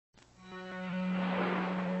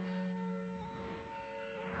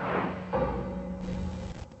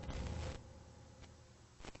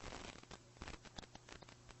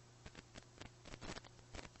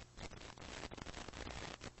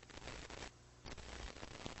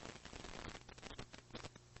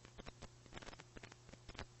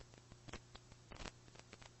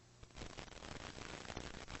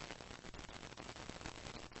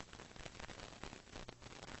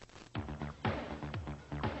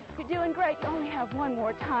You're doing great. You only have one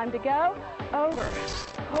more time to go. Over.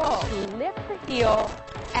 Pull. Lift the heel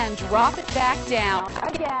and drop it back down.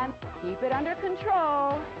 Again. Keep it under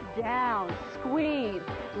control. Down. Squeeze.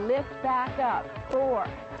 Lift back up. 4,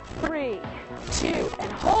 3, 2,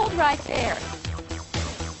 and hold right there.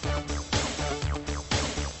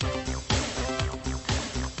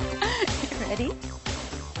 You ready?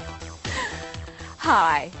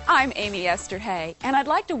 Hi, I'm Amy Esterhay, and I'd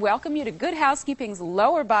like to welcome you to Good Housekeeping's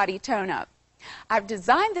Lower Body Tone-Up. I've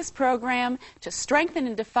designed this program to strengthen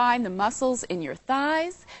and define the muscles in your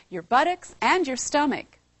thighs, your buttocks, and your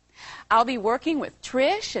stomach. I'll be working with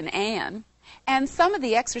Trish and Ann, and some of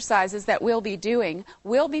the exercises that we'll be doing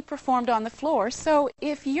will be performed on the floor, so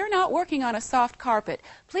if you're not working on a soft carpet,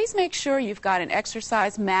 please make sure you've got an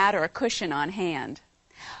exercise mat or a cushion on hand.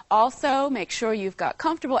 Also, make sure you've got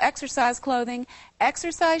comfortable exercise clothing,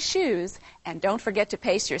 exercise shoes, and don't forget to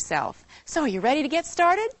pace yourself. So, are you ready to get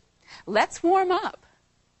started? Let's warm up.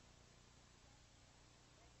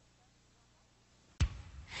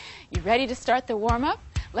 You ready to start the warm-up?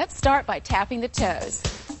 Let's start by tapping the toes.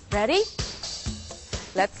 Ready?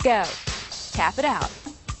 Let's go. Tap it out.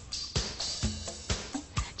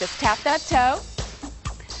 Just tap that toe.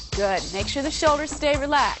 Good. Make sure the shoulders stay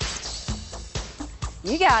relaxed.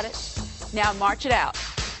 You got it. Now march it out.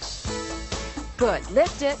 Good.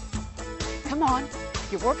 Lift it. Come on.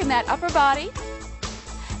 You're working that upper body.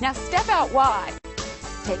 Now step out wide.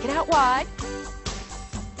 Take it out wide.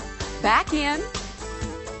 Back in.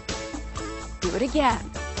 Do it again.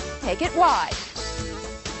 Take it wide.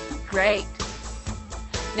 Great.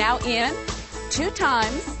 Now in 2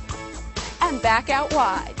 times and back out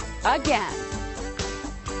wide. Again.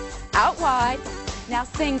 Out wide. Now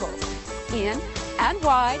singles. In and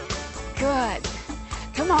wide. Good.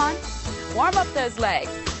 Come on. Warm up those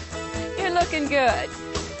legs. You're looking good.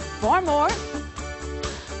 4 more.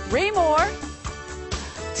 3 more.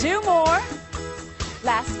 2 more.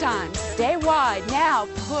 Last time. Stay wide. Now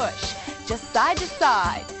push. Just side to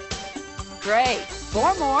side. Great.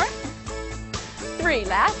 4 more. 3.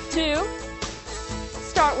 Last 2.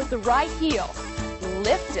 Start with the right heel.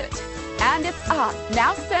 Lift it. And it's up.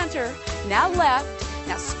 Now center. Now left.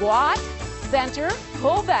 Now squat. Center,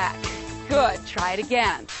 pull back. Good. Try it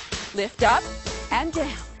again. Lift up and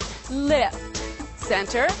down. Lift.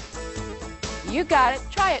 Center. You got it.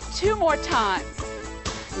 Try it 2 more times.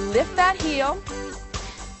 Lift that heel.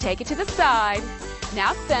 Take it to the side.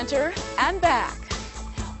 Now center and back.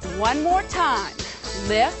 1 more time.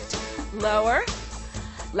 Lift, lower.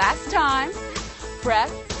 Last time.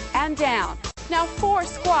 Press and down. Now 4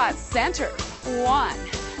 squats. Center. 1,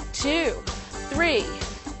 2, 3.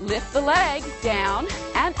 Lift the leg, down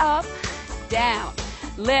and up, down,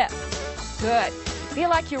 lift. Good. Feel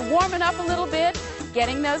like you're warming up a little bit,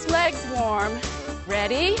 getting those legs warm.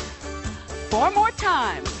 Ready? 4 more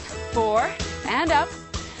times. 4 and up.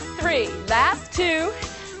 3. Last 2.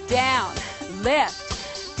 Down,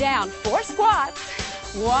 lift, down. 4 squats.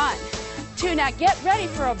 1, 2. Now get ready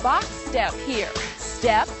for a box step here.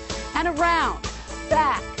 Step and around.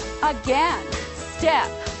 Back. Again. Step.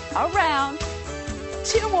 Around.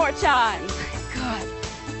 2 more times. Good.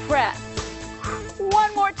 Press.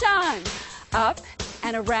 1 more time. Up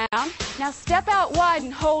and around. Now step out wide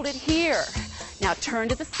and hold it here. Now turn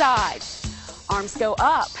to the side. Arms go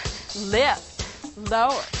up. Lift.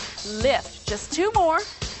 Lower. Lift. Just 2 more.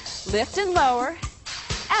 Lift and lower.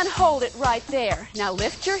 And hold it right there. Now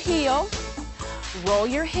lift your heel. Roll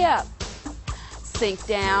your hip. Sink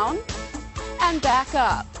down. And back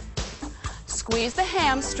up. Squeeze the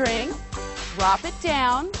hamstring. Drop it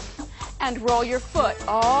down and roll your foot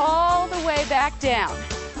all the way back down.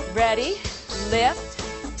 Ready?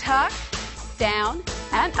 Lift, tuck, down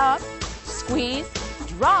and up. Squeeze,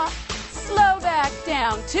 drop, slow back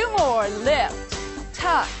down. 2 more. Lift,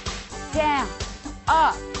 tuck, down,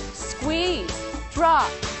 up, squeeze,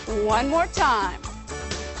 drop. 1 more time.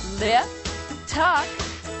 Lift, tuck,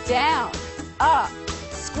 down, up,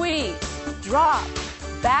 squeeze, drop,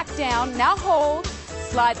 back down. Now hold.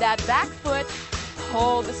 Slide that back foot,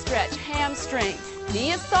 hold the stretch, hamstring.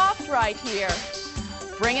 Knee is soft right here.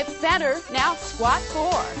 Bring it center, now squat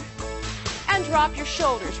 4. And drop your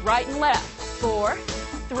shoulders right and left. 4,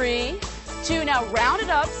 3, 2. Now round it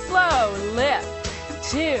up, slow, lift.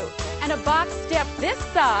 2. And a box step this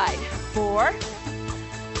side. 4.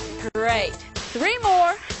 Great. 3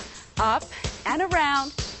 more. Up and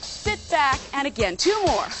around. Sit back and again. 2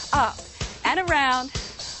 more. Up and around.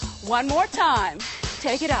 1 more time.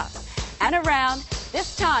 Take it up and around.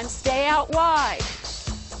 This time, stay out wide.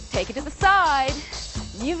 Take it to the side.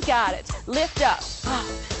 You've got it. Lift up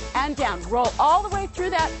and down. Roll all the way through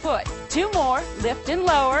that foot. 2 more. Lift and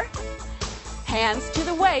lower. Hands to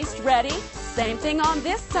the waist. Ready? Same thing on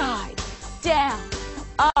this side. Down,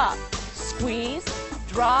 up, squeeze,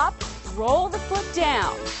 drop, roll the foot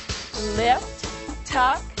down. Lift,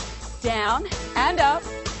 tuck, down, and up.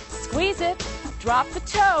 Squeeze it. Drop the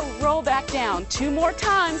toe. Roll back down. 2 more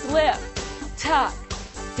times. Lift, tuck,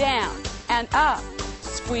 down, and up.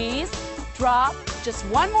 Squeeze, drop. Just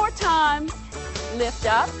 1 more time. Lift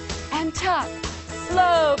up and tuck.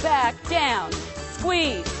 Slow back down.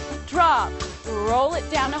 Squeeze, drop. Roll it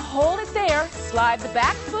down. Now hold it there. Slide the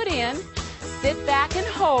back foot in. Sit back and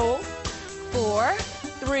hold. 4,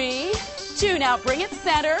 3, 2. Now bring it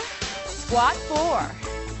center. Squat 4.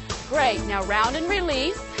 Great. Now round and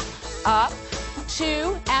release. Up,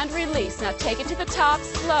 2, and release. Now take it to the top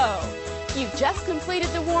slow. You've just completed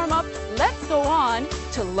the warm-up. Let's go on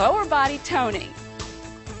to lower body toning.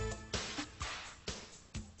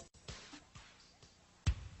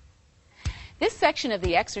 This section of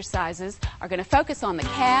the exercises are going to focus on the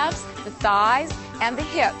calves, the thighs, and the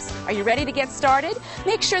hips. Are you ready to get started?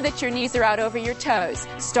 Make sure that your knees are out over your toes.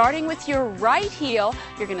 Starting with your right heel,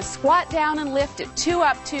 you're going to squat down and lift it. 2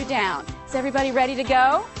 up, 2 down. Is everybody ready to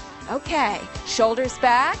go? Okay. Shoulders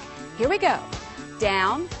back. Here we go.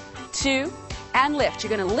 Down, 2, and lift.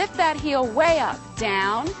 You're going to lift that heel way up.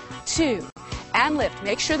 Down, 2, and lift.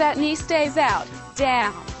 Make sure that knee stays out.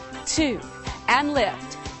 Down, 2, and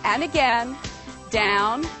lift. And again.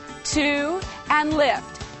 Down, 2, and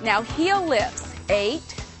lift. Now heel lifts. 8,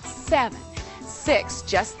 7, 6.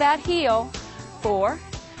 Just that heel. 4,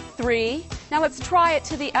 3. Now let's try it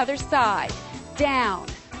to the other side. Down,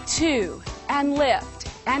 2, and lift.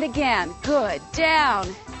 And again. Good.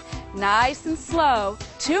 Down. Nice and slow.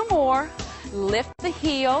 2 more. Lift the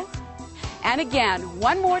heel. And again.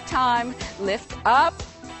 1 more time. Lift up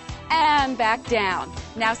and back down.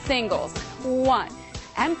 Now singles. 1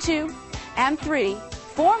 and 2 and 3.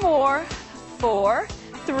 4 more. 4,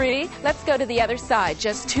 3. Let's go to the other side.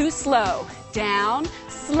 Just 2 slow. Down,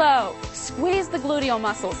 slow. Squeeze the gluteal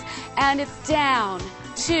muscles. And it's down,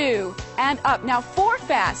 2, and up. Now 4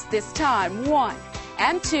 fast this time. 1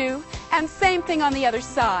 and 2. And same thing on the other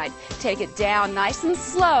side. Take it down nice and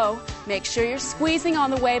slow. Make sure you're squeezing on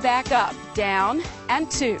the way back up. Down and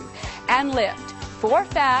 2. And lift. 4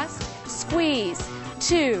 fast. Squeeze.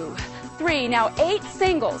 2, 3. Now 8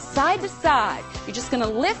 singles, side to side. You're just going to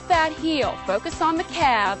lift that heel. Focus on the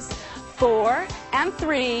calves. 4 and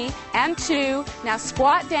 3 and 2. Now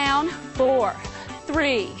squat down. 4,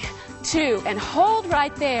 3, 2. And hold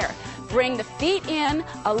right there. Bring the feet in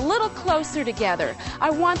a little closer together. I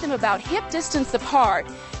want them about hip distance apart.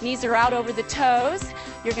 Knees are out over the toes.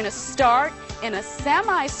 You're going to start in a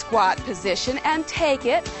semi-squat position and take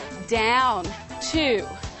it down, 2,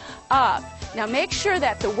 up. Now make sure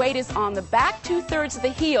that the weight is on the back 2/3 of the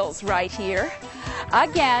heels right here.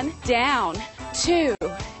 Again, down, 2,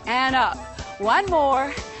 and up. 1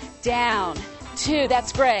 more, down, 2.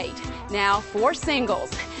 That's great. Now 4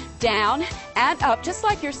 singles. Down and up, just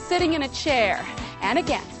like you're sitting in a chair. And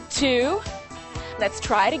again, 2. Let's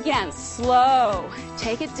try it again. Slow.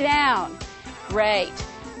 Take it down. Great.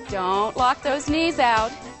 Don't lock those knees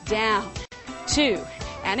out. Down, 2.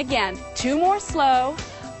 And again, 2 more slow.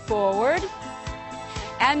 Forward.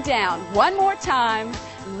 And down. 1 more time.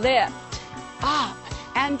 Lift, up,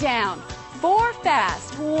 and down. 4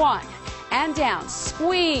 fast. 1, and down.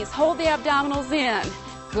 Squeeze. Hold the abdominals in.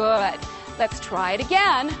 Good. Let's try it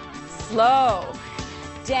again. Slow.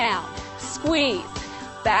 Down. Squeeze.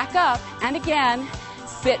 Back up. And again.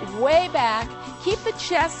 Sit way back. Keep the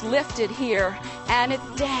chest lifted here. And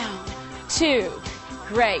it's down. 2.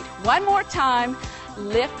 Great. 1 more time.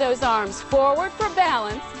 Lift those arms forward for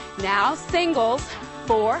balance. Now singles.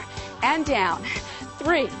 4 and down.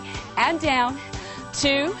 3 and down.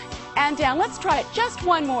 2 and down. Let's try it just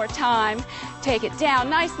 1 more time. Take it down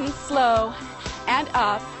nice and slow and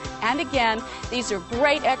up. And again, these are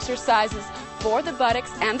great exercises for the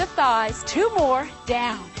buttocks and the thighs. 2 more.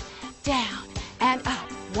 Down, down, and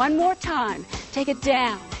up. 1 more time. Take it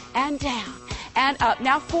down and up.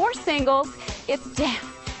 Now 4 singles. It's down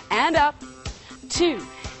and up. 2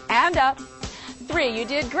 and up. 3. You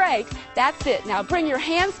did great. That's it. Now bring your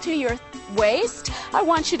hands to your waist. I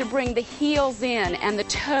want you to bring the heels in and the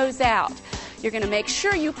toes out. You're going to make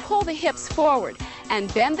sure you pull the hips forward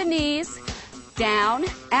and bend the knees down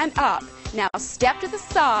and up. Now step to the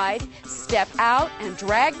side, step out and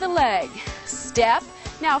drag the leg. Step.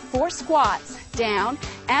 Now 4 squats. Down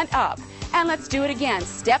and up. And let's do it again.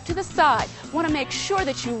 Step to the side. Want to make sure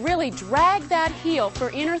that you really drag that heel for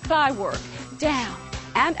inner thigh work. Down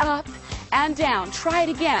and up and down. Try it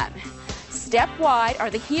again. step wide. Are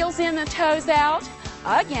the heels in, the toes out?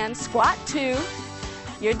 Again, squat 2.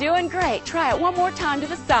 You're doing great. Try it one more time to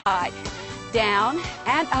the side. Down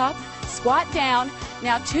and up, squat down.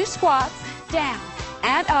 Now 2 squats, down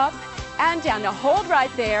and up and down. Now hold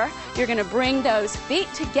right there. You're going to bring those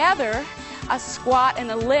feet together, a squat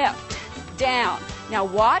and a lift, down. Now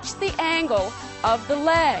watch the angle of the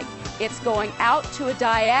leg. It's going out to a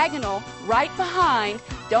diagonal right behind.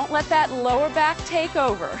 Don't let that lower back take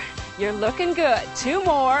over. You're looking good. 2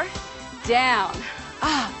 more, down,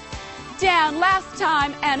 up, down. Last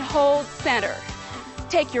time, and hold center.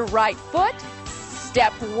 Take your right foot,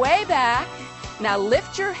 step way back. Now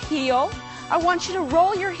lift your heel. I want you to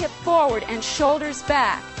roll your hip forward and shoulders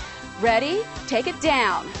back. Ready? Take it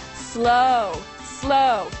down. Slow,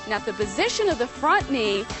 slow. Now the position of the front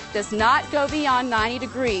knee does not go beyond 90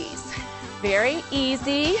 degrees. Very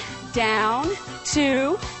easy. Down,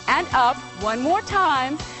 2, and up. One more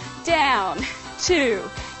time. Down, 2,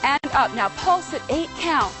 and up. Now pulse at 8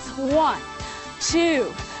 counts. 1, 2,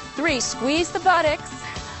 3. Squeeze the buttocks.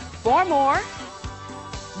 4 more.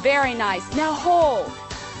 Very nice. Now hold.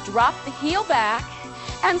 Drop the heel back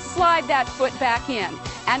and slide that foot back in.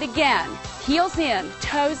 And again, heels in,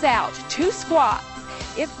 toes out. 2 squats.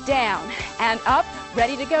 It's down and up.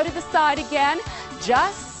 Ready to go to the side again.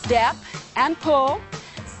 Just step and pull.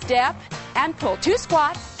 Step and pull. 2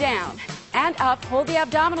 squats, down and up. Hold the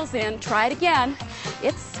abdominals in. Try it again.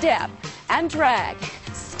 It's step and drag.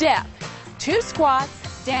 Step. 2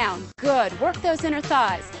 squats, down. Good. Work those inner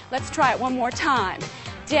thighs. Let's try it one more time.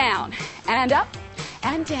 Down and up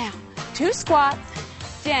and down. 2 squats,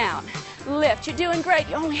 down. Lift. You're doing great.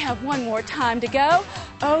 You only have one more time to go.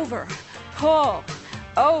 Over, pull,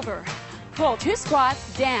 over, pull. 2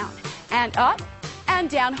 squats, down and up and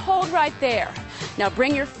down. Hold right there. Now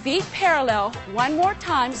bring your feet parallel. One more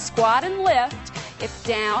time. Squat and lift. It's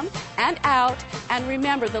down and out. And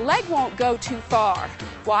remember, the leg won't go too far.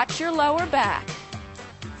 Watch your lower back.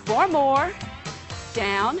 4 more.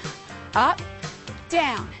 Down, up,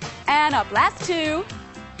 down, and up. Last 2.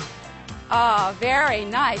 Ah, very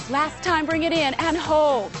nice. Last time, bring it in and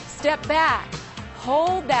hold. Step back.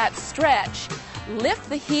 Hold that stretch. Lift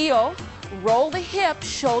the heel. Roll the hip,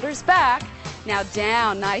 shoulders back. Now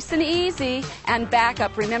down, nice and easy, and back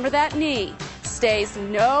up. Remember that knee stays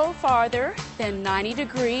no farther than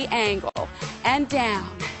 90-degree angle. And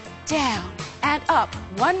down, down, and up.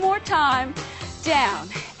 One more time. Down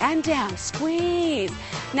and down. Squeeze.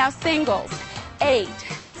 Now singles. 8,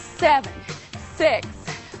 7, 6,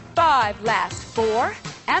 5. Last 4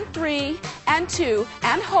 and 3 and 2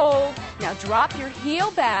 and hold. Now drop your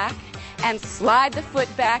heel back and slide the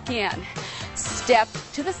foot back in. Step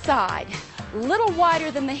to the side. Little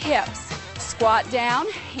wider than the hips. Squat down,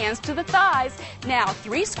 hands to the thighs. Now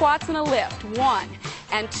 3 squats and a lift. 1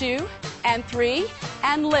 and 2 and 3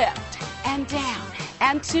 and lift. And down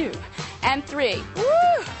and 2 and 3.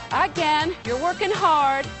 Woo! Again, you're working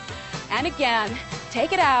hard. And again,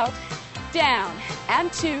 take it out. Down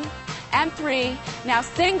and 2 and 3. Now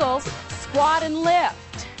singles, squat and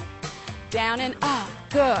lift. Down and up.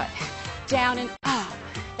 Good. Down and up.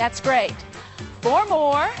 That's great. 4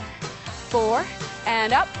 more. 4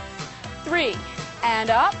 and up. 3 and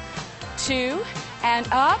up. 2 and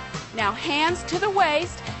up. Now hands to the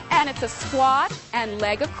waist, and it's a squat and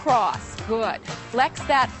leg across. Good. Flex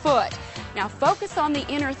that foot. Now focus on the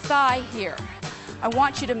inner thigh here. I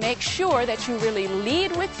want you to make sure that you really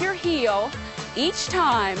lead with your heel each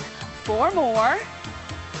time. 4 more.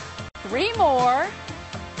 3 more.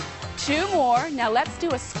 2 more. Now let's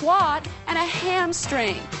do a squat and a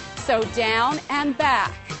hamstring. So down and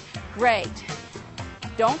back. Great.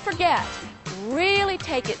 Don't forget, really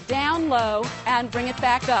take it down low and bring it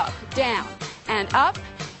back up. Down and up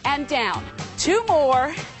and down. 2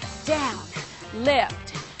 more. Down.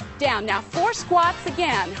 Lift. Down. Now 4 squats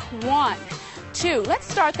again. 1, 2. Let's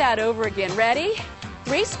start that over again. Ready?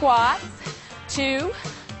 3 squats. 2,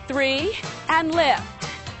 3, and lift.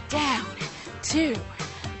 Down. 2,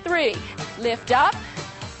 3. Lift up.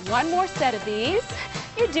 One more set of these.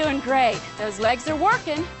 You're doing great. Those legs are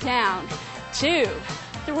working. Down. 2,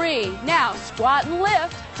 3. Now squat and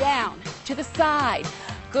lift. Down to the side.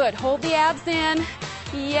 Good. Hold the abs in.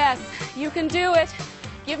 Yes, you can do it.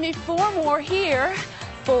 Give me 4 more here.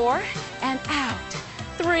 4 and out.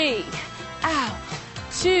 3, out.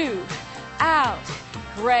 2, out.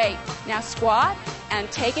 Great. Now squat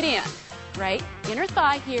and take it in. Right. Inner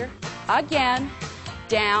thigh here. Again.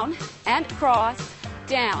 Down and cross.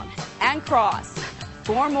 Down and cross.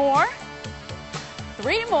 4 more.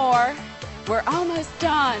 3 more. We're almost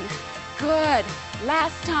done. Good.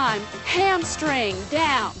 Last time. Hamstring.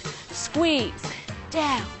 Down. Squeeze.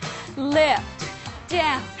 Down. lift,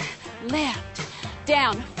 down, lift,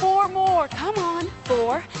 down. 4 more. Come on.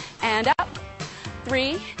 4 and up.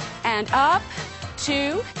 3 and up.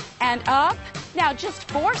 2 and up. Now just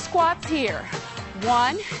 4 squats here.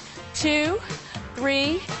 1, 2,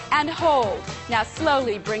 3, and hold. Now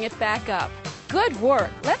slowly bring it back up. Good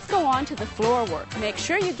work. Let's go on to the floor work. Make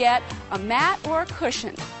sure you get a mat or a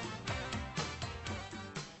cushion.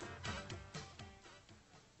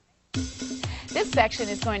 This section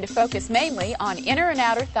is going to focus mainly on inner and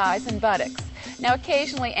outer thighs and buttocks. Now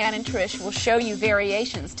occasionally Ann and Trish will show you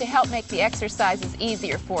variations to help make the exercises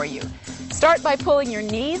easier for you. Start by pulling your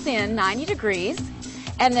knees in 90 degrees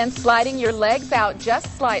and then sliding your legs out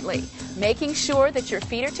just slightly, making sure that your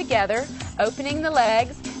feet are together, opening the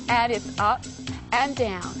legs, and it's up and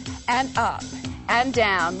down and up and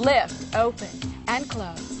down. Lift, open, and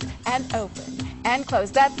close, and open, and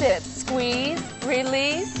close. That's it. Squeeze,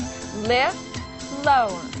 release, lift,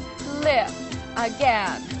 lower, lift,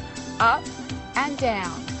 again, up and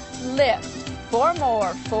down, lift. 4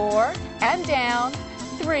 more. 4 and down,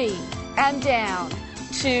 3 and down,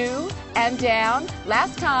 2 and down.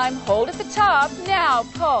 Last time, hold at the top. Now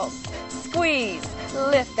pulse, squeeze,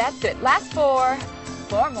 lift. That's it. Last 4.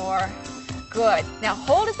 4 more. Good. Now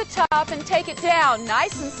hold at the top and take it down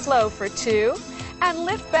nice and slow for 2 and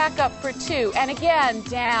lift back up for 2 and again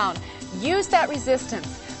down. Use that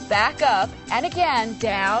resistance. Back up and again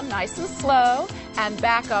down nice and slow and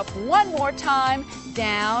back up 1 more time.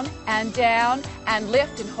 Down and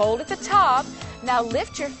lift and hold at the top. Now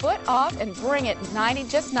lift your foot off and bring it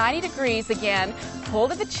just 90 degrees again. Pull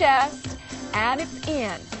to the chest and it's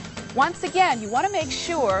in. Once again, you want to make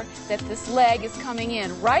sure that this leg is coming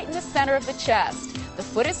in right in the center of the chest. The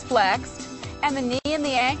foot is flexed and the knee and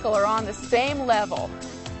the ankle are on the same level.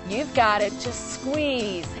 You've got it. Just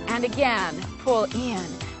squeeze and again pull in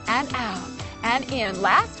and out and in.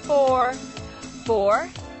 Last 4. 4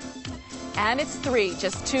 and it's 3.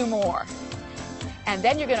 Just 2 more. And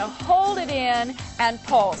then you're going to hold it in and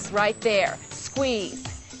pulse right there.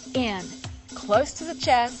 Squeeze in, close to the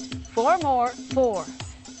chest. 4 more. 4,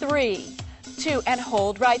 3, 2, and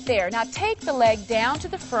hold right there. Now take the leg down to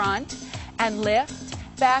the front and lift,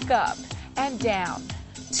 back up and down.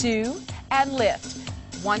 2 and lift.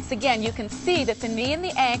 Once again, you can see that the knee and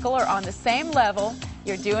the ankle are on the same level.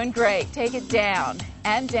 You're doing great. Take it down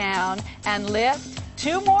and lift.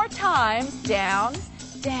 2 more times. Down,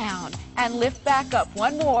 down, and lift back up.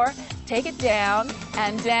 1 more. Take it down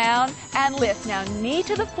and lift. Now knee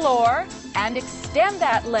to the floor and extend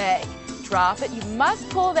that leg. Drop it. You must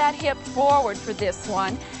pull that hip forward for this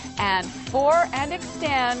one. And 4 and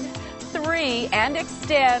extend. 3 and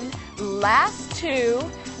extend. Last 2.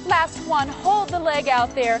 Last 1. Hold the leg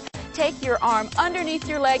out there. Take your arm underneath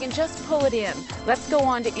your leg and just pull it in. Let's go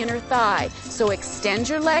on to inner thigh. So extend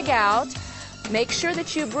your leg out. Make sure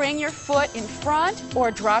that you bring your foot in front or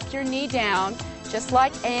drop your knee down, just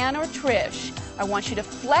like Ann or Trish. I want you to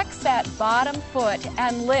flex that bottom foot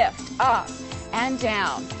and lift up and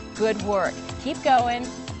down. Good work. Keep going.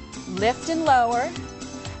 Lift and lower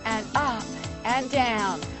and up and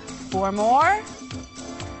down. 4 more.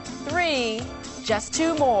 3. Just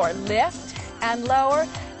 2 more. Lift and lower.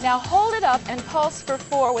 Now hold it up and pulse for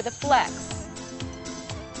 4 with a flex.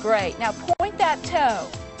 Great. Now point that toe.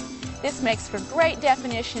 This makes for great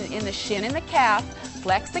definition in the shin and the calf.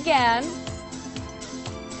 Flex again.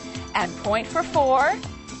 And point for 4.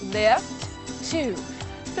 Lift. 2,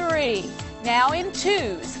 3. Now in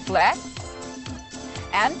 2s. Flex.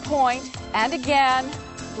 And point. And again.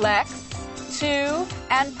 Flex. 2.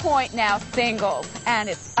 And point. Now singles. And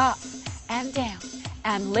it's up and down.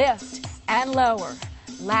 And lift and lower.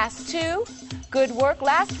 Last 2. Good work.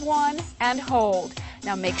 Last 1. And hold.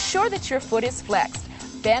 Now make sure that your foot is flexed.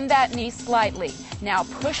 Bend that knee slightly. Now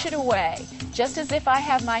push it away, just as if I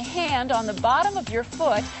have my hand on the bottom of your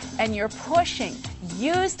foot and you're pushing.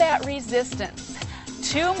 Use that resistance.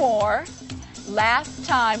 2 more. Last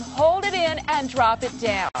time. Hold it in and drop it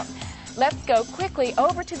down. Let's go quickly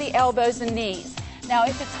over to the elbows and knees. Now,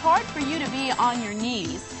 if it's hard for you to be on your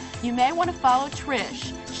knees, you may want to follow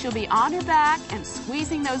Trish. She'll be on her back and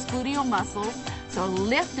squeezing those gluteal muscles. So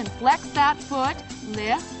lift and flex that foot.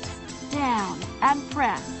 Lift. Down and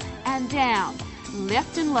press and down.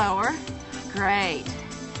 Lift and lower. Great.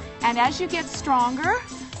 And as you get stronger,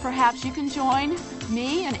 perhaps you can join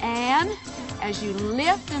me and Ann. As you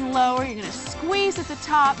lift and lower, you're going to squeeze at the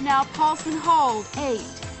top. Now pulse and hold. 8,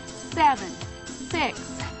 7, 6,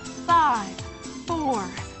 5, 4,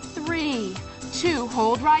 3, 2.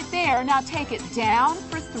 Hold right there. Now take it down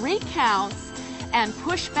for 3 counts and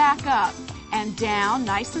push back up. And down,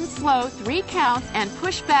 nice and slow, 3 counts, and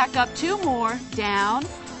push back up. 2 more. Down,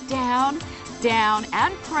 down, down,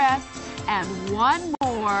 and press, and one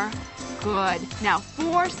more. Good. Now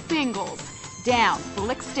 4 singles, down,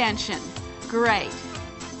 full extension. Great.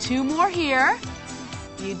 2 more here.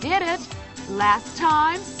 You did it. Last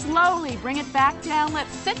time, slowly bring it back down.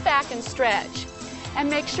 Let's sit back and stretch. And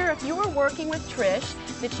make sure if you are working with Trish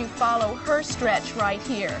that you follow her stretch right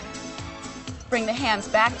here. Bring the hands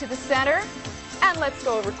back to the center, and let's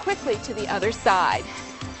go over quickly to the other side.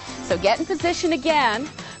 So get in position again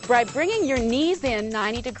by bringing your knees in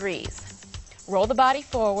 90 degrees. Roll the body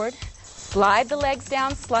forward, slide the legs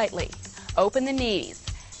down slightly, open the knees,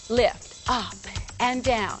 lift, up, and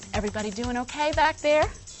down. Everybody doing okay back there?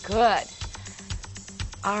 Good.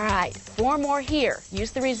 All right, 4 more here.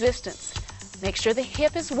 Use the resistance. Make sure the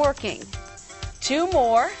hip is working. 2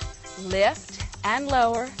 more. Lift and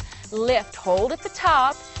lower. Lift, hold at the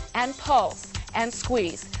top, and pulse and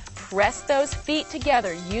squeeze. Press those feet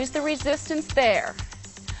together. Use the resistance there.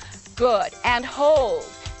 Good, and hold.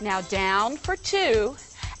 Now down for 2,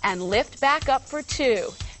 and lift back up for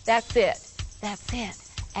 2. That's it. That's it.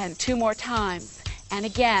 And 2 more times. And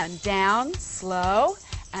again, down, slow,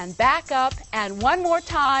 and back up, and 1 more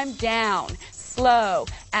time, down, slow,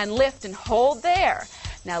 and lift and hold there.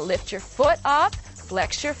 Now lift your foot up,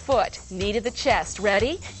 flex your foot, knee to the chest.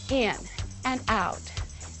 Ready? In and out,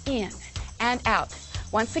 in and out.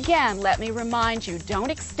 Once again, let me remind you, don't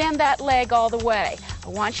extend that leg all the way. I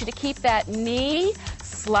want you to keep that knee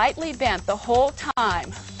slightly bent the whole time.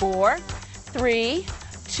 4, 3,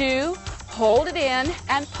 2, hold it in,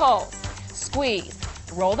 and pulse. Squeeze.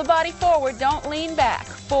 Roll the body forward, don't lean back.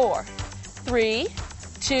 4, 3,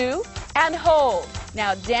 2, and hold.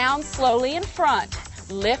 Now down slowly in front.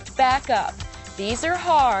 Lift back up. These are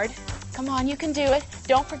hard. Come on, you can do it.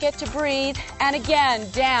 Don't forget to breathe. And again,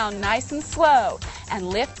 down nice and slow. And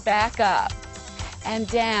lift back up. And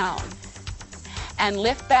down. And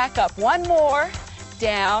lift back up. 1 more.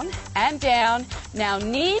 Down and down. Now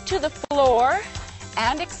knee to the floor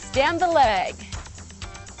and extend the leg.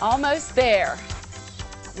 Almost there.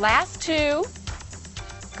 Last 2.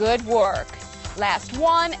 Good work. Last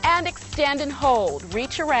 1, and extend and hold.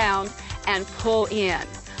 Reach around and pull in.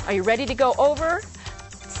 Are you ready to go over?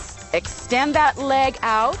 Extend that leg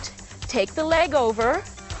out. Take the leg over.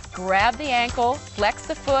 Grab the ankle. Flex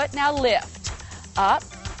the foot. Now lift. Up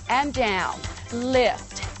and down.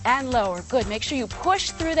 Lift and lower. Good. Make sure you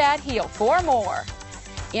push through that heel. 4 more.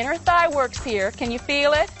 Inner thigh works here. Can you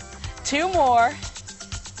feel it? 2 more.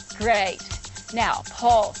 Great. Now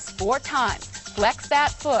pulse 4 times. Flex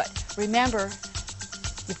that foot. Remember,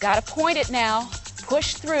 you've got to point it now.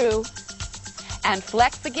 Push through and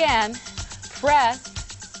flex again. Press.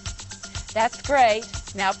 That's great.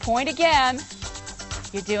 Now point again.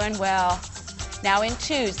 You're doing well. Now in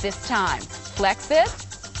 2s this time. Flex it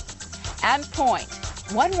and point.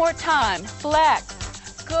 1 more time.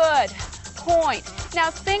 Flex. Good. Point.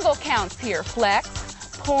 Now single counts here. Flex,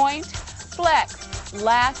 point, flex.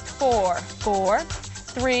 Last 4. 4,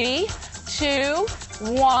 3, 2,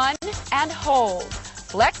 1, and hold.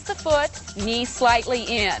 Flex the foot, knee slightly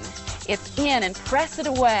in. It's in, and press it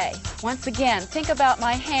away. Once again, think about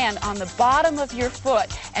my hand on the bottom of your foot,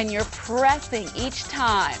 and you're pressing each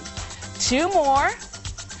time. 2 more.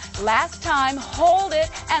 Last time, hold it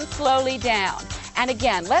and slowly down. And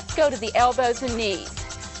again, let's go to the elbows and knees.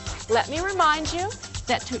 Let me remind you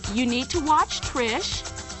that you need to watch Trish.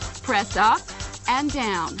 Press up and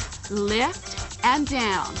down. Lift and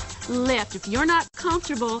down. Lift. If you're not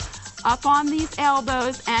comfortable up on these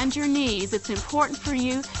elbows and your knees, it's important for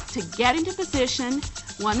you to get into position,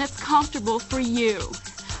 one that's comfortable for you.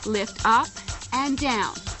 Lift up and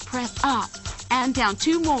down. Press up and down.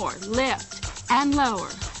 2 more. Lift and lower.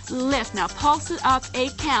 Lift. Now pulse it up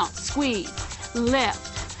 8 counts. Squeeze.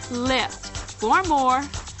 Lift. Lift. 4 more.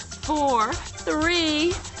 4,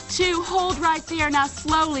 3, 2. Hold right there. Now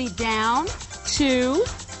slowly down. 2,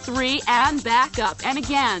 3, and back up. And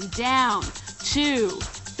again, down. 2,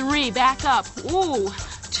 3, back up. Ooh,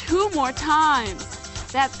 2 more times.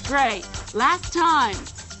 That's great. Last time.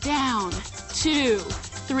 Down. 2,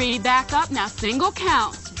 3, back up. Now single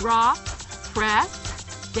counts. Drop,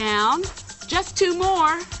 press, down. Just 2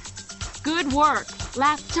 more. Good work.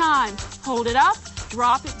 Last time. Hold it up,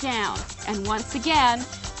 drop it down. And once again,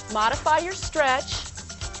 modify your stretch.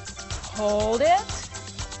 Hold it.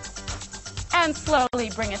 And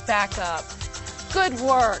slowly bring it back up. Good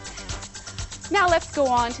work. Now let's go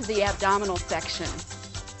on to the abdominal section.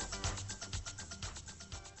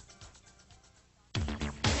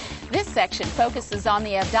 This section focuses on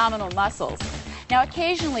the abdominal muscles. Now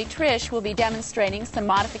occasionally Trish will be demonstrating some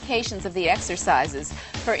modifications of the exercises.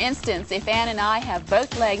 For instance, if Ann and I have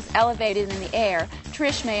both legs elevated in the air,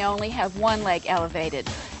 Trish may only have one leg elevated.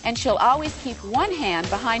 And she'll always keep one hand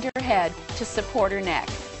behind her head to support her neck.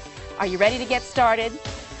 Are you ready to get started?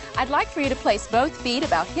 I'd like for you to place both feet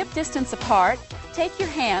about hip distance apart. Take your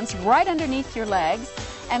hands right underneath your legs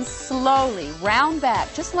and slowly round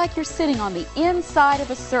back, just like you're sitting on the inside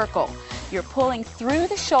of a circle. You're pulling through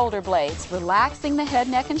the shoulder blades, relaxing the head,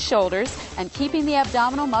 neck, and shoulders, and keeping the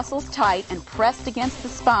abdominal muscles tight and pressed against the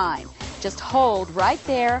spine. Just hold right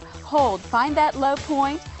there. Hold. Find that low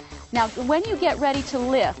point. Now, when you get ready to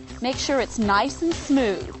lift, make sure it's nice and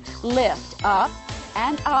smooth. Lift up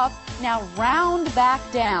and up. Now, round back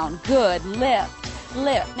down. Good. Lift.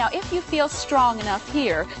 Lift. Now, if you feel strong enough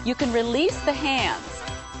here, you can release the hands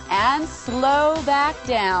and slow back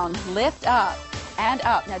down. Lift up and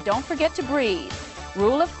up. Now don't forget to breathe.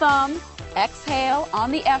 Rule of thumb, exhale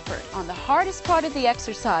on the effort. On the hardest part of the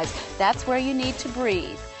exercise, that's where you need to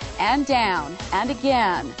breathe. And down and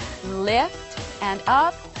again. Lift and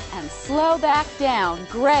up and slow back down.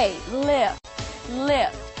 Great. Lift,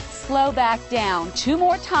 lift, slow back down. 2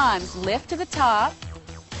 more times. Lift to the top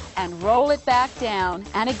and roll it back down.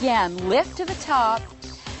 And again, lift to the top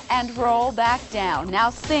and roll back down.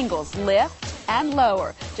 Now singles, lift and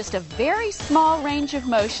lower. Just a very small range of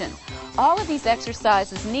motion. All of these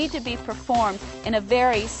exercises need to be performed in a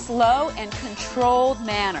very slow and controlled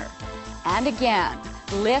manner. And again,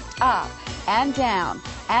 lift up and down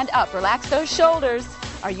and up. Relax those shoulders.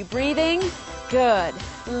 Are you breathing? Good.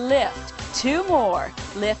 Lift. 2 more.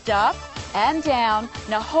 Lift up and down.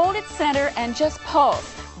 Now hold it center and just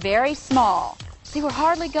pulse. Very small. See, we're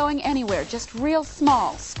hardly going anywhere. Just real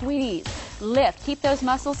small. Squeeze. Lift. Keep those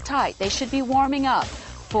muscles tight. They should be warming up.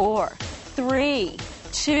 4, 3,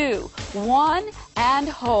 2, 1, and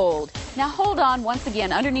hold. Now hold on once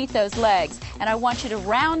again underneath those legs, and I want you to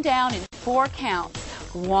round down in 4 counts.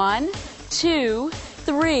 1, 2,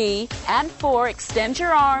 3, and 4. Extend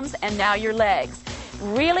your arms, and now your legs.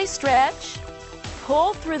 Really stretch.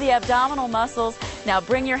 Pull through the abdominal muscles. Now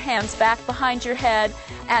bring your hands back behind your head,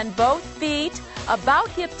 and both feet about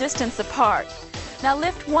hip distance apart. Now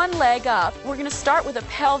lift one leg up. We're going to start with a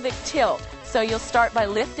pelvic tilt. So you'll start by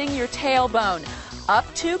lifting your tailbone up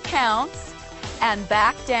 2 counts and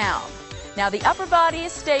back down. Now the upper body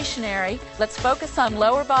is stationary. Let's focus on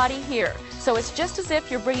lower body here. So it's just as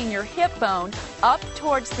if you're bringing your hip bone up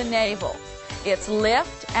towards the navel. It's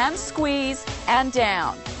lift and squeeze and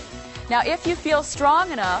down. Now if you feel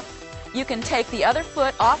strong enough, you can take the other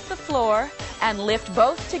foot off the floor and lift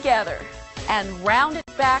both together and round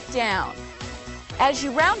it back down. As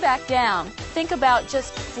you round back down, think about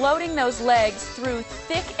just floating those legs through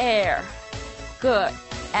thick air. Good.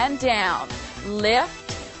 And down.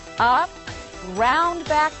 Lift, up, round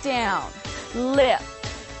back down. Lift,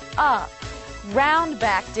 up, round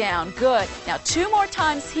back down. Good. Now 2 more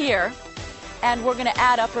times here, and we're going to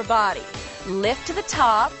add upper body. Lift to the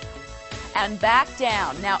top and back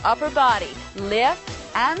down. Now upper body. Lift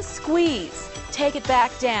and squeeze. Take it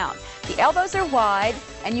back down. The elbows are wide,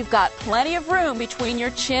 and you've got plenty of room between your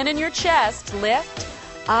chin and your chest. Lift,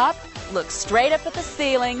 up, look straight up at the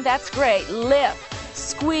ceiling. That's great. Lift,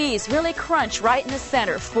 squeeze, really crunch right in the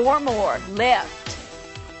center. 4 more. Lift,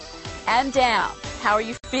 and down. How are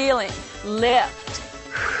you feeling? Lift.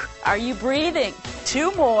 Are you breathing?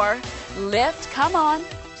 2 more. Lift, come on.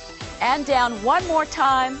 And down 1 more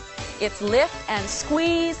time. It's lift and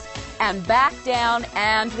squeeze, and back down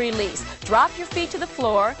and release. Drop your feet to the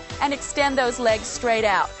floor and extend those legs straight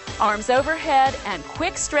out. Arms overhead and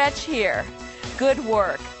quick stretch here. Good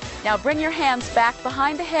work. Now bring your hands back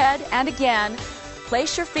behind the head, and again,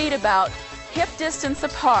 place your feet about hip distance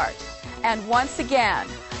apart. And once again,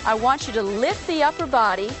 I want you to lift the upper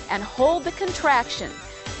body and hold the contraction.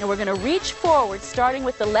 And we're going to reach forward, starting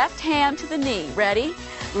with the left hand to the knee. Ready?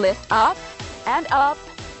 Lift up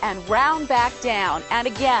and round back down. And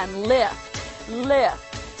again, lift,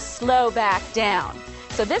 lift, slow back down.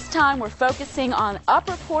 So this time we're focusing on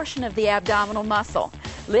upper portion of the abdominal muscle.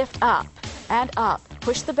 Lift up and up.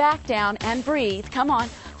 Push the back down and breathe. Come on.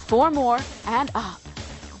 4 more and up.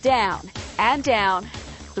 Down and down.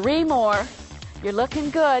 3 more. You're looking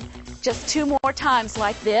good. Just 2 more times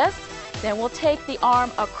like this. Then we'll take the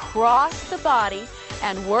arm across the body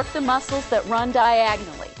and work the muscles that run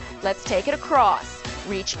diagonally. Let's take it across.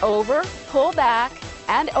 Reach over, pull back,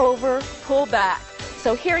 and over, pull back.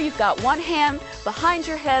 So here you've got one hand behind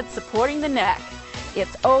your head supporting the neck.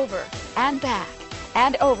 It's over and back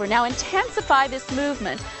and over. Now intensify this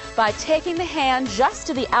movement by taking the hand just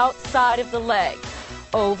to the outside of the leg.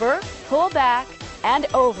 Over, pull back, and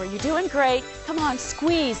over. You're doing great. Come on,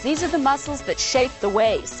 squeeze. These are the muscles that shape the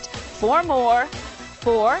waist. 4 more.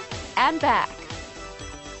 4 and back.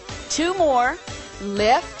 2 more.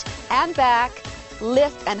 Lift and back.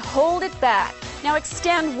 Lift and hold it back. Now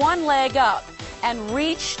extend one leg up and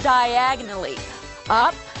reach diagonally.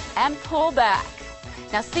 Up and pull back.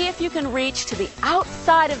 Now see if you can reach to the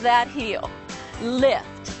outside of that heel.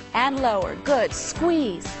 Lift and lower. Good.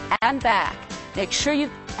 Squeeze and back. Make sure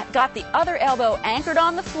you've got the other elbow anchored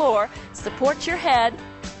on the floor. Support your head.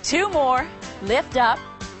 2 more. Lift up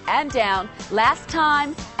and down. Last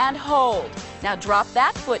time and hold. Now drop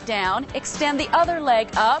that foot down. Extend the other leg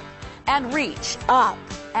up and reach up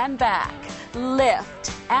and back.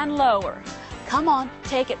 Lift and lower. Come on,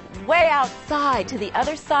 take it way outside to the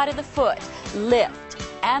other side of the foot. Lift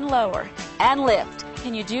and lower and lift.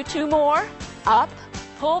 Can you do 2 more? Up,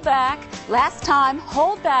 pull back. Last time,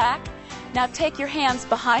 hold back. Now take your hands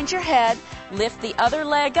behind your head, lift the other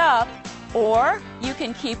leg up, or you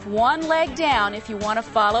can keep one leg down if you want to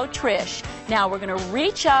follow Trish. Now we're going to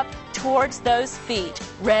reach up towards those feet.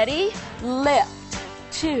 Ready? Lift.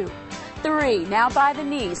 2, 3. Now by the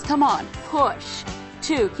knees. Come on. Push.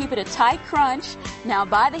 2. Keep it a tight crunch. Now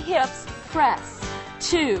by the hips, press.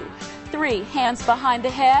 2, 3. Hands behind the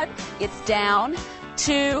head. It's down.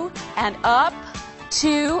 2 and up.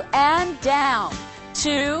 2 and down.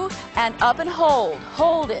 2 and up and hold.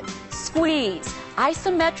 Hold it. Squeeze.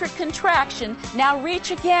 Isometric contraction. Now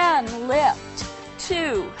reach again. Lift.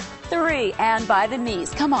 2, 3. And by the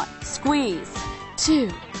knees. Come on. Squeeze. 2,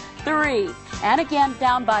 3. And again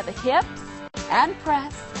down by the hips. And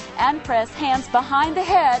press. And press. Hands behind the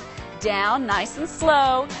head. Down. Nice and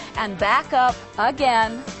slow. And back up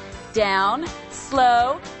again. Down.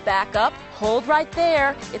 Slow. Back up. Hold right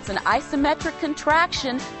there. It's an isometric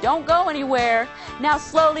contraction. Don't go anywhere. Now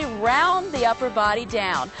slowly round the upper body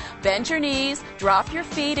down. Bend your knees, drop your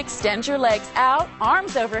feet, extend your legs out,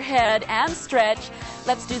 arms overhead, and stretch.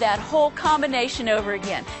 Let's do that whole combination over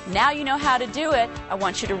again. Now you know how to do it. I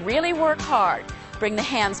want you to really work hard. Bring the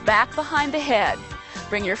hands back behind the head.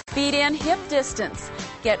 Bring your feet in hip distance.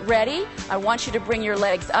 Get ready. I want you to bring your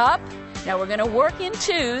legs up. Now we're going to work in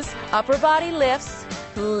 2s. Upper body lifts.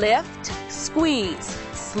 Lift, squeeze,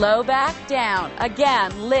 slow back down.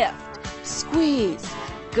 Again, lift, squeeze.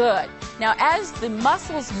 Good. Now as the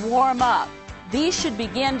muscles warm up, these should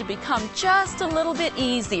begin to become just a little bit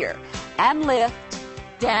easier. And lift,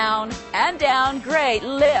 down, and down. Great.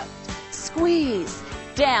 Lift, squeeze,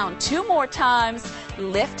 down. 2 more times.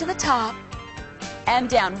 Lift to the top, and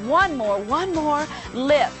down. 1 more, 1 more.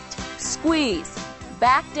 Lift, squeeze,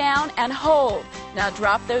 back down, and hold. Now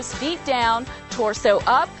drop those feet down, torso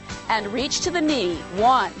up, and reach to the knee.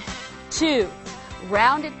 1, 2.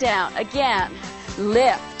 Round it down. Again.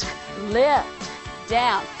 Lift, lift,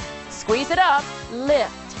 down. Squeeze it up.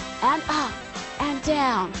 Lift, and up, and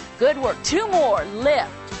down. Good work. 2 more.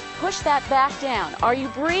 Lift. Push that back down. Are you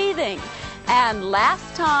breathing? And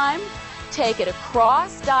last time, take it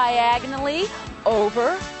across diagonally,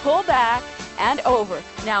 over, pull back, and over.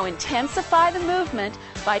 Now intensify the movement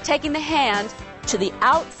by taking the hand to the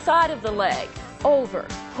outside of the leg. Over,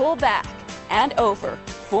 pull back, and over.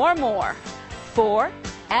 4 more. 4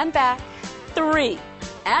 and back. 3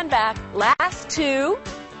 and back. Last 2.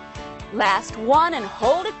 Last 1 and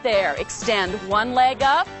hold it there. Extend one leg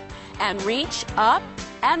up and reach up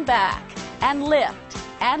and back and lift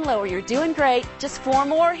and lower. You're doing great. Just 4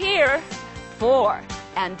 more here. 4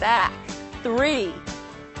 and back. 3.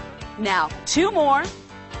 Now 2 more.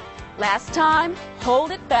 Last time, hold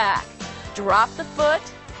it back. Drop the foot,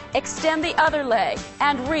 extend the other leg,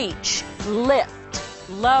 and reach. Lift,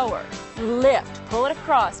 lower, lift. Pull it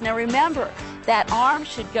across. Now remember, that arm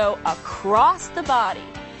should go across the body.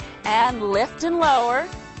 And lift and lower.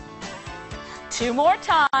 2 more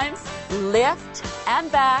times. Lift and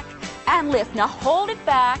back, and lift. Now hold it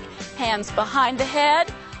back. Hands behind the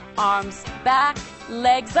head, arms back,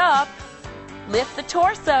 legs up. Lift the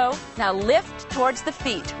torso. Now lift towards the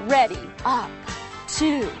feet. Ready. Up.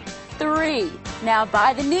 2, 3. Now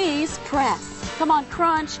by the knees, press. Come on,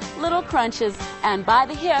 crunch. Little crunches. And by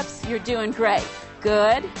the hips, you're doing great.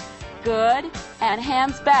 Good. Good. And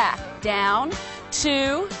hands back. Down.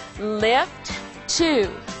 2. Lift. 2.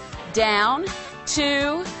 Down.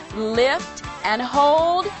 2. Lift. And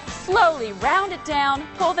hold. Slowly round it down.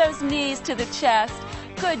 Pull those knees to the chest.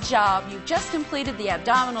 Good job. You've just completed the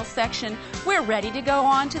abdominal section. We're ready to go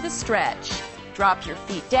on to the stretch. Drop your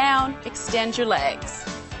feet down. Extend your legs.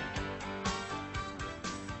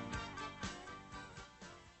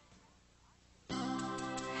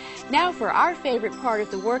 Now for our favorite part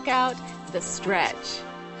of the workout, the stretch.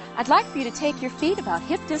 I'd like for you to take your feet about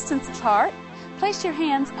hip distance apart. Place your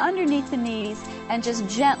hands underneath the knees and just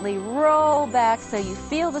gently roll back so you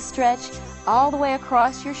feel the stretch all the way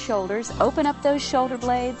across your shoulders. Open up those shoulder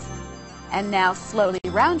blades. And now slowly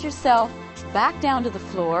round yourself back down to the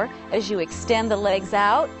floor as you extend the legs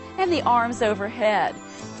out and the arms overhead.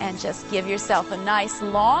 And just give yourself a nice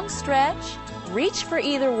long stretch. Reach for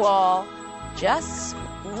either wall. Just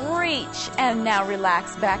reach, and now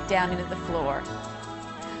relax back down into the floor.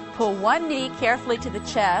 Pull one knee carefully to the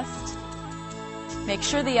chest. Make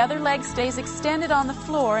sure the other leg stays extended on the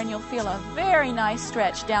floor, and you'll feel a very nice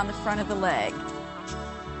stretch down the front of the leg.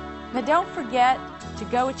 Now don't forget to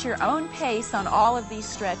go at your own pace on all of these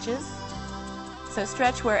stretches. So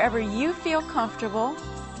stretch wherever you feel comfortable.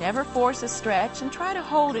 Never force a stretch, and try to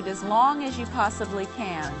hold it as long as you possibly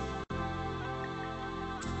can.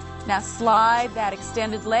 Now slide that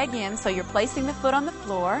extended leg in so you're placing the foot on the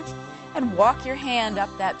floor, and walk your hand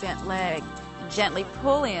up that bent leg. And gently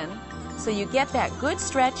pull in so you get that good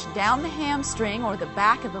stretch down the hamstring or the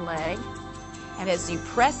back of the leg. And as you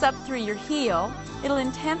press up through your heel, it'll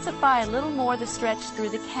intensify a little more the stretch through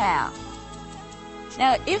the calf.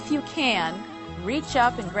 Now if you can, reach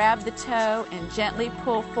up and grab the toe and gently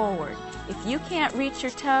pull forward. If you can't reach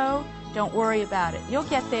your toe, don't worry about it. You'll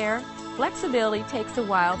get there. Flexibility takes a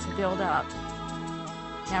while to build up.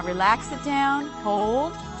 Now relax it down,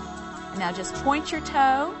 hold, and now just point your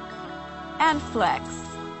toe and flex.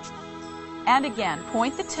 And again,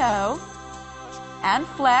 point the toe and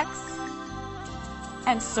flex,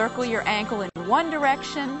 and circle your ankle in one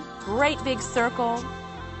direction, great big circle,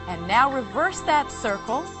 and now reverse that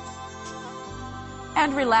circle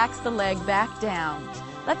and relax the leg back down.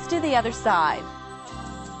 Let's do the other side.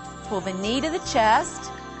 Pull the knee to the chest,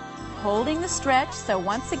 holding the stretch, so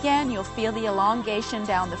once again you'll feel the elongation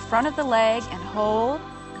down the front of the leg, and hold.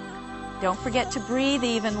 Don't forget to breathe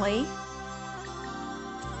evenly.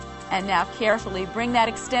 And now carefully bring that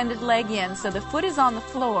extended leg in so the foot is on the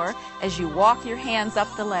floor as you walk your hands up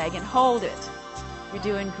the leg, and hold it. You're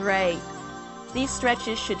doing great. These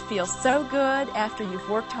stretches should feel so good after you've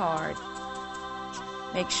worked hard.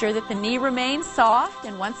 Make sure that the knee remains soft,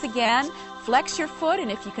 and once again, flex your foot, and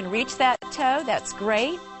if you can reach that toe, that's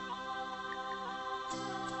great.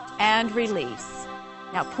 And release.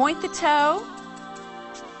 Now point the toe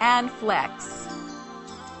and flex.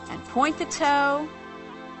 And point the toe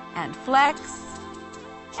and flex.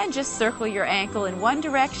 And just circle your ankle in one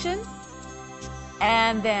direction,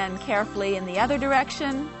 and then carefully in the other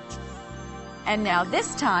direction. And now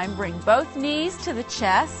this time, bring both knees to the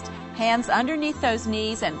chest, hands underneath those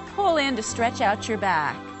knees, and pull in to stretch out your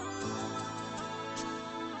back.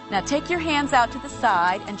 Now take your hands out to the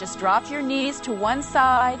side and just drop your knees to one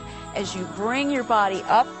side as you bring your body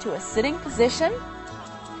up to a sitting position.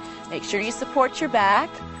 Make sure you support your back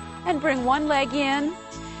and bring one leg in.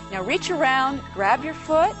 Now reach around, grab your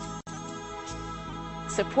foot,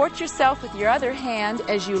 support yourself with your other hand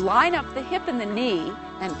as you line up the hip and the knee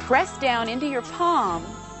and press down into your palm.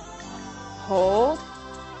 Hold.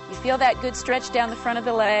 You feel that good stretch down the front of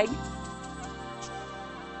the leg?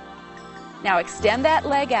 Now extend that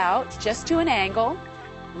leg out just to an angle.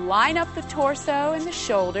 Line up the torso and the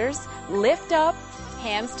shoulders. Lift up,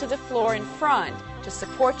 hands to the floor in front to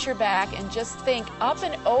support your back, and just think up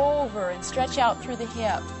and over and stretch out through the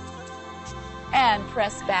hip. And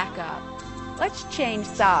press back up. Let's change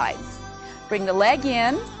sides. Bring the leg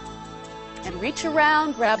in and reach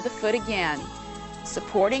around, grab the foot again.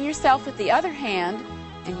 Supporting yourself with the other hand,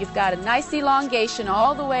 and you've got a nice elongation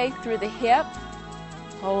all the way through the hip.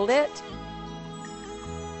 Hold it.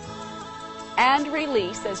 And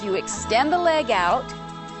release as you extend the leg out,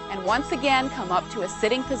 and once again come up to a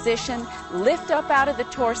sitting position. Lift up out of the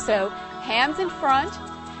torso, hands in front,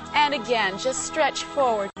 and again just stretch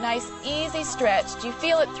forward. Nice easy stretch. Do you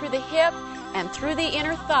feel it through the hip and through the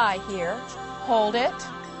inner thigh here? Hold it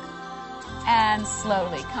and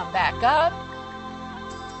slowly come back up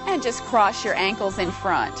and just cross your ankles in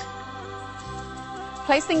front.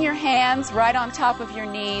 Placing your hands right on top of your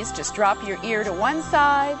knees, just drop your ear to one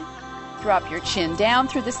side. Drop your chin down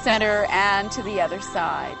through the center and to the other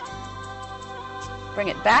side. Bring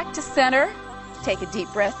it back to center. Take a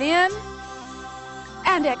deep breath in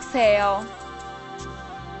and exhale.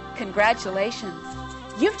 Congratulations.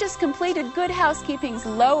 You've just completed Good Housekeeping's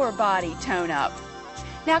lower body tone-up.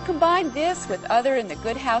 Now combine this with other in the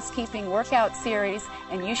Good Housekeeping workout series,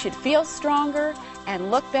 and you should feel stronger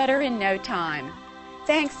and look better in no time.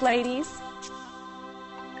 Thanks, ladies.